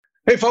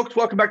Hey, folks,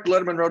 welcome back to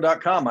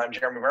LettermanRow.com. I'm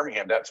Jeremy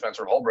Birmingham. That's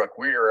Spencer Holbrook.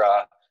 We're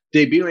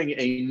debuting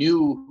a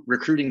new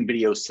recruiting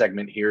video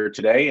segment here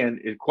today.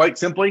 And quite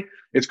simply,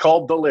 it's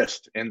called The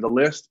List. And The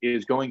List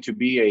is going to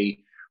be a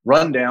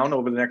rundown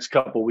over the next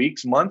couple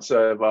weeks, months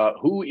of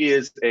who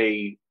is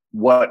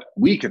what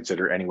we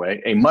consider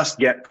anyway, a must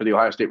get for the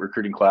Ohio State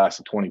recruiting class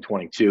of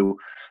 2022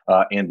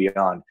 and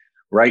beyond.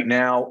 Right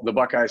now, the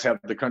Buckeyes have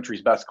the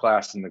country's best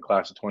class in the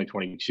class of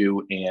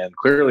 2022, and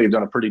clearly have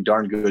done a pretty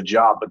darn good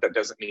job, but that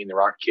doesn't mean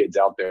there aren't kids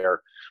out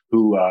there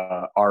who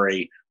are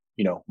a,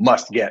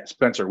 must get.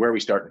 Spencer, where are we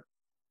starting?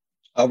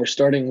 We're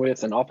starting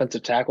with an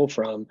offensive tackle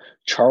from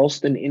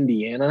Charleston,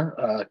 Indiana,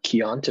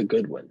 Kiyaunta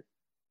Goodwin.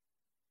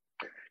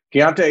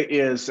 Kiyaunta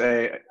is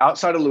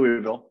outside of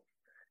Louisville.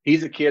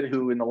 He's a kid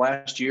who in the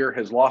last year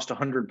has lost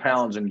 100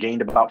 pounds and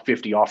gained about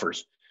 50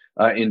 offers.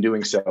 In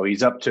doing so,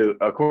 he's up to,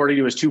 according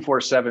to his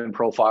 247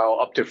 profile,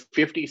 up to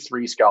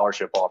 53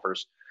 scholarship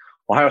offers.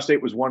 Ohio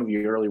State was one of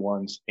the early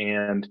ones.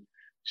 And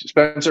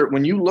Spencer,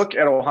 when you look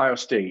at Ohio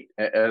State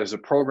as a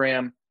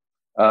program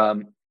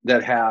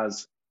that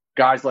has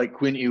guys like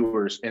Quinn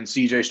Ewers and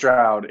C.J.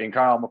 Stroud and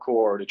Kyle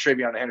McCord and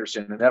Travion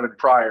Henderson and Evan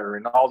Pryor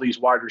and all these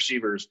wide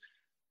receivers,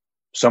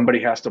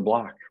 somebody has to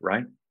block,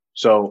 right?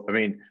 So, I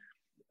mean,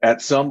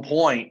 at some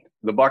point,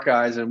 the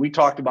Buckeyes, and we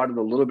talked about it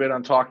a little bit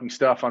on Talking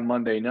Stuff on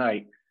Monday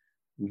night,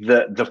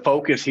 the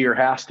focus here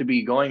has to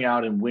be going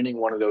out and winning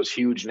one of those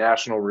huge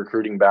national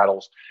recruiting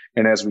battles.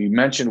 And as we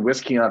mentioned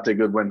with Kiyaunta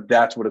Goodwin,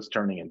 that's what it's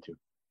turning into.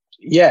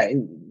 Yeah,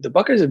 and the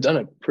Buckeyes have done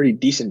a pretty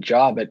decent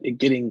job at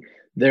getting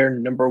their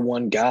number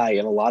one guy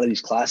in a lot of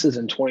these classes.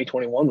 And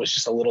 2021 was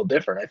just a little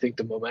different. I think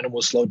the momentum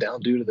was slowed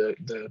down due to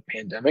the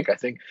pandemic. I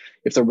think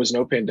if there was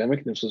no pandemic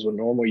and this was a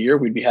normal year,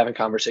 we'd be having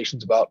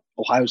conversations about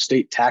Ohio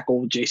State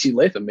tackle J.C.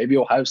 Latham, maybe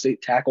Ohio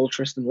State tackle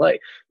Tristan Lay.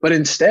 But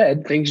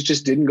instead, things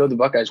just didn't go the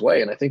Buckeyes'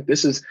 way. And I think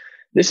this is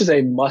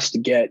a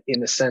must get in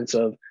the sense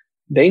of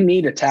they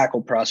need a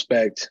tackle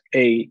prospect,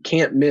 a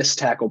can't miss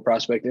tackle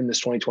prospect in this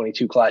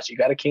 2022 class. You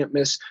got a can't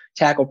miss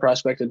tackle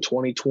prospect in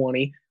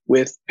 2020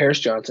 with Paris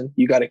Johnson.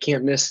 You got a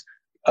can't miss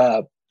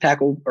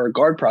tackle or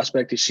guard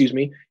prospect, in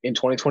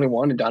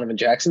 2021 and Donovan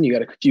Jackson. You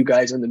got a few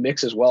guys in the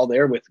mix as well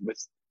there with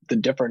the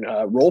different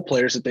role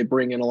players that they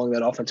bring in along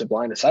that offensive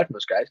line aside from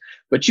those guys.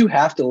 But you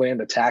have to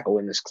land a tackle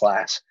in this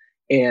class.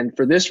 And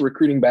for this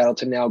recruiting battle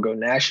to now go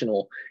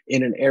national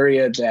in an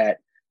area that,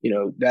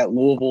 that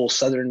Louisville,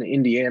 Southern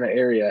Indiana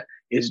area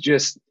is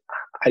just,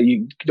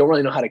 you don't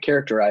really know how to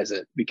characterize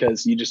it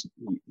because you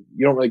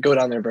don't really go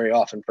down there very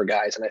often for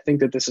guys. And I think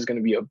that this is going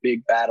to be a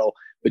big battle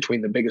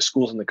between the biggest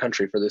schools in the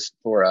country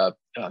for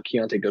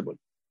Kiyaunta Goodwin.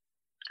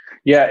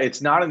 Yeah,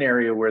 it's not an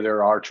area where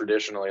there are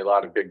traditionally a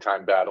lot of big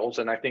time battles.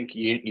 And I think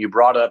you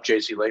brought up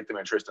J.C. Latham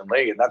and Tristan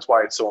Lay, and that's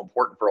why it's so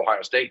important for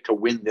Ohio State to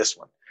win this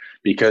one,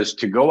 because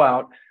to go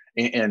out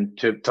and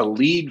to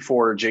lead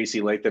for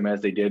J.C. Latham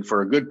as they did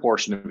for a good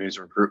portion of his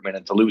recruitment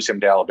and to lose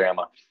him to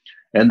Alabama.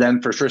 And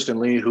then for Tristan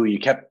Lee, who you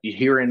kept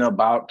hearing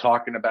about,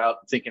 talking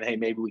about, thinking, hey,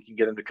 maybe we can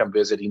get him to come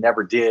visit. He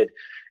never did.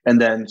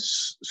 And then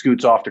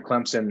scoots off to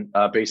Clemson,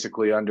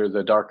 basically under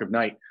the dark of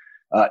night.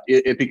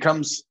 It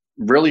becomes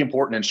really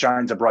important and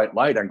shines a bright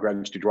light on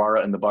Greg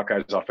Studwara and the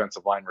Buckeyes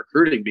offensive line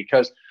recruiting,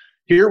 because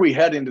here we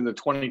head into the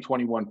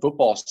 2021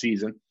 football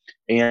season,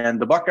 and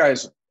the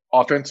Buckeyes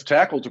offensive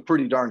tackles are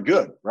pretty darn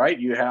good, right?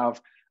 You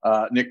have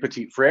Nick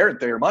Petit-Frere and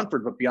Thayer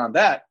Munford, but beyond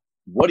that,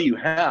 what do you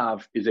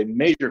have is a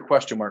major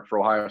question mark for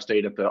Ohio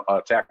State at the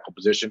tackle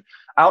position,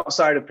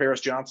 outside of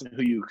Paris Johnson,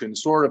 who you can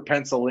sort of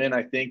pencil in,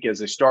 I think,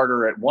 as a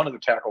starter at one of the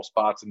tackle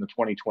spots in the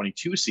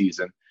 2022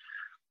 season.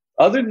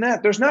 Other than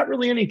that, there's not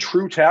really any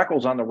true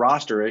tackles on the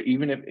roster,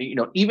 even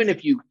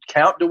if you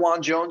count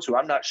DeJuan Jones, who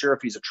I'm not sure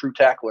if he's a true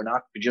tackle or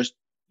not.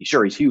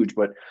 Sure, he's huge,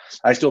 but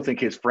I still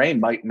think his frame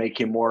might make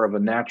him more of a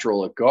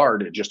natural at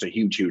guard, just a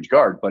huge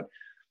guard. But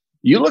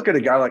you look at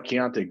a guy like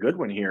Kiyaunta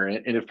Goodwin here,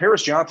 and if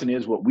Paris Johnson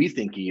is what we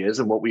think he is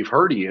and what we've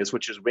heard he is,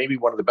 which is maybe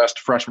one of the best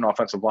freshman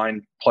offensive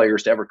line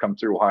players to ever come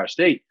through Ohio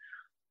State,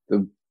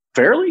 the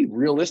fairly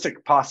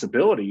realistic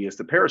possibility is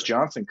that Paris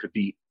Johnson could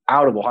be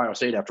out of Ohio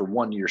State after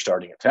 1 year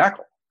starting at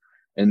tackle.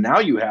 And now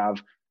you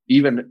have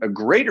even a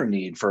greater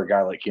need for a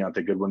guy like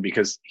Kiyaunta Goodwin,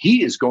 because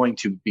he is going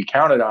to be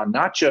counted on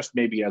not just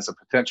maybe as a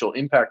potential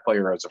impact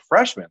player as a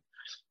freshman,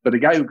 but a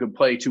guy who could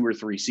play 2 or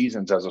 3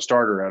 seasons as a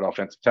starter at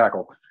offensive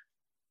tackle.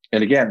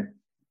 And again,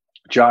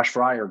 Josh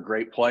Fryer,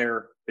 great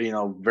player,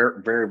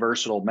 very, very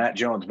versatile. Matt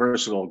Jones,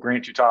 versatile.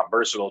 Grant Tutant,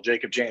 versatile.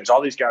 Jacob James,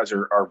 all these guys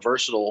are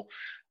versatile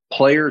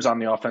players on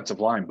the offensive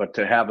line. But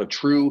to have a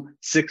true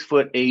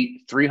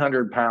 6'8",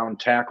 300-pound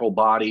tackle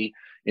body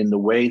in the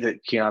way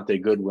that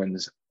Kiyaunta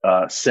Goodwin's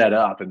set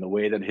up and the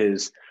way that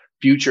his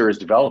future is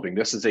developing,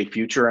 this is a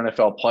future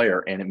NFL player,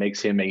 and it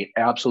makes him an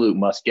absolute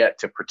must-get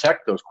to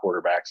protect those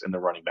quarterbacks and the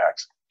running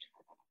backs.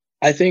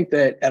 I think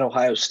that at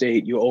Ohio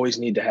State, you always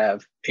need to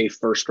have a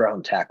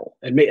first-round tackle.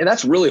 And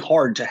that's really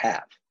hard to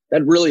have.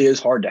 That really is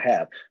hard to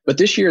have. But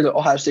this year, the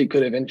Ohio State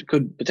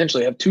could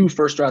potentially have 2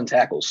 first-round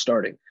tackles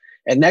starting.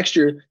 And next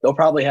year, they'll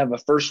probably have a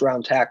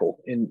first-round tackle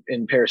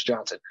in Paris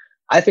Johnson.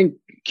 I think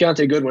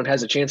Kiyaunta Goodwin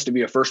has a chance to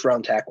be a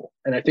first-round tackle.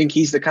 And I think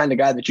he's the kind of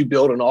guy that you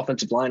build an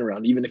offensive line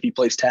around, even if he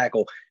plays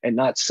tackle and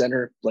not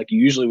center like you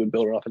usually would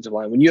build an offensive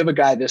line. When you have a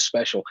guy this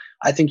special,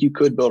 I think you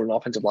could build an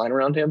offensive line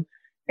around him.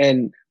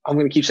 And I'm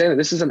going to keep saying that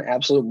this is an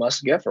absolute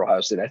must-get for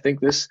Ohio State. I think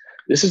this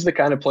is the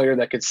kind of player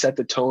that could set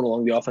the tone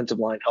along the offensive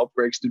line, help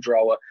Greg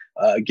Studrawa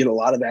get a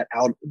lot of that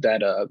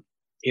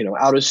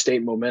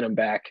out-of-state momentum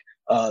back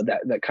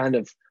that kind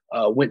of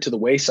went to the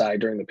wayside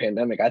during the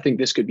pandemic. I think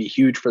this could be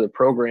huge for the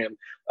program,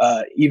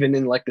 even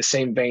in like the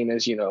same vein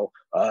as,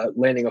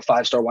 landing a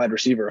 5-star wide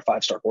receiver, a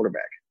 5-star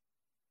quarterback.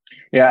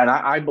 Yeah, and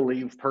I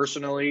believe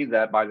personally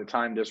that by the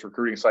time this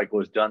recruiting cycle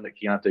is done, that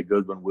Kiyaunta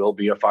Goodwin will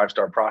be a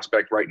 5-star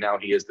prospect. Right now,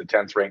 he is the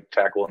 10th ranked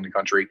tackle in the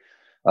country.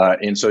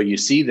 And so you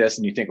see this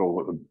and you think,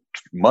 oh,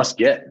 must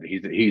get.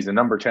 He's the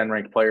number 10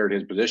 ranked player at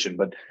his position.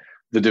 But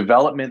the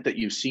development that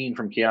you've seen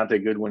from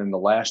Kiyaunta Goodwin in the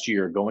last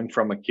year, going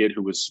from a kid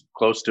who was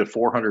close to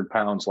 400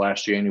 pounds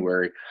last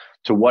January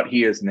to what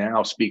he is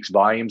now, speaks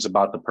volumes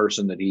about the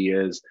person that he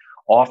is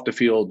off the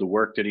field, the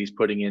work that he's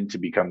putting in to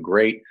become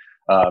great.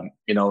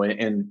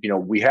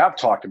 We have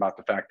talked about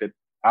the fact that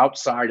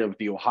outside of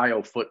the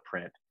Ohio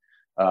footprint,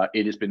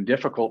 it has been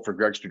difficult for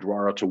Greg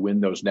Studrawa to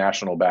win those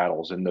national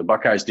battles. And the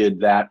Buckeyes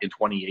did that in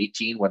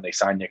 2018 when they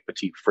signed Nick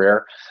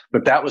Petit-Frere.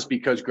 But that was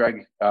because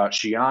Greg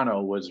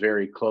Schiano was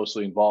very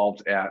closely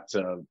involved at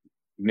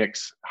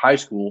Nick's high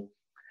school.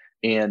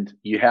 And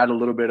you had a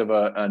little bit of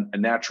a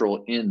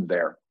natural in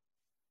there.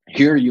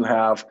 Here you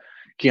have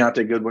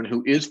Kiyaunta Goodwin,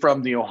 who is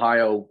from the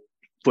Ohio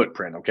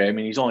footprint. Okay. I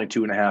mean, he's only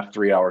 2.5,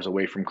 3 hours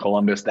away from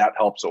Columbus. That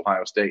helps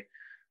Ohio State.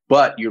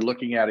 But you're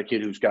looking at a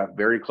kid who's got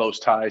very close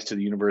ties to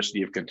the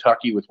University of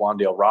Kentucky with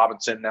Wan'Dale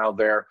Robinson now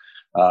there.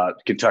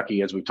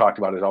 Kentucky, as we've talked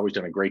about, has always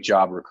done a great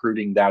job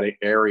recruiting that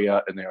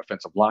area in the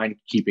offensive line,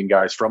 keeping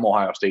guys from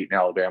Ohio State and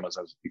Alabama,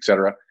 et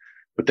cetera.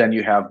 But then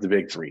you have the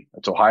big three.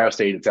 It's Ohio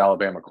State, it's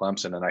Alabama,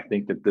 Clemson. And I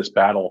think that this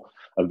battle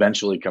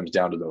eventually comes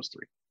down to those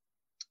three.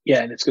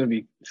 Yeah, and it's going to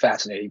be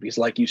fascinating because,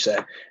 like you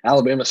said,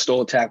 Alabama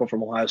stole a tackle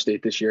from Ohio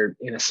State this year,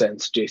 in a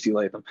sense, J.C.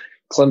 Latham.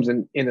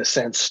 Clemson, in a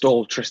sense,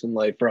 stole Tristan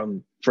Lay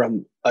from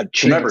a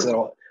chance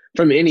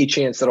from any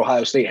chance that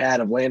Ohio State had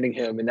of landing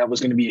him, and that was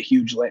going to be a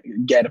huge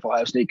get if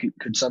Ohio State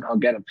could somehow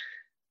get him.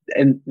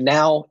 And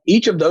now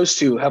each of those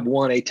two have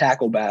won a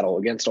tackle battle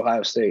against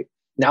Ohio State.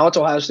 Now it's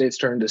Ohio State's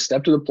turn to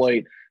step to the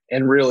plate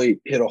and really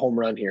hit a home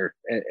run here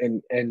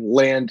and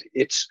land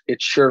its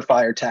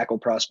surefire tackle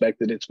prospect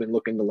that it's been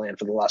looking to land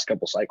for the last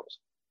couple cycles.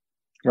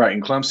 Right,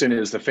 and Clemson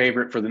is the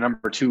favorite for the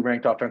number 2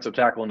 ranked offensive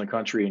tackle in the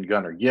country in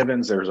Gunnar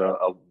Gibbons. There's a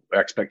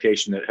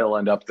expectation that he'll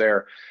end up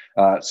there.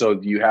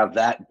 So you have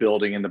that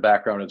building in the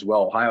background as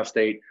well. Ohio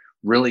State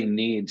really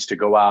needs to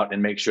go out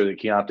and make sure that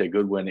Kiyaunta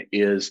Goodwin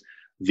is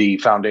the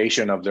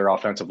foundation of their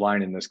offensive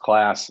line in this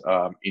class.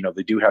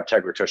 They do have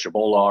Tegra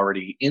Teshabola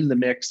already in the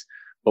mix.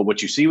 But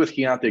what you see with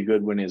Kiyaunta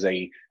Goodwin is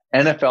a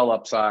NFL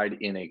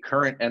upside in a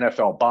current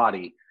NFL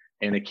body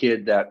and a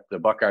kid that the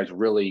Buckeyes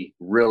really,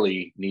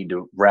 really need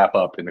to wrap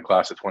up in the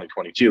class of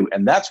 2022.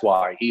 And that's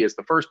why he is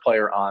the first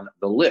player on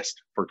the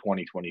list for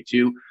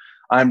 2022.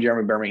 I'm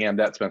Jeremy Birmingham.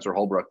 That's Spencer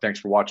Holbrook.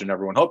 Thanks for watching,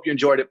 everyone. Hope you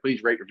enjoyed it.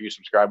 Please rate, review,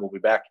 subscribe. We'll be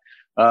back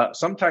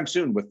sometime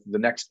soon with the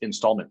next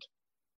installment.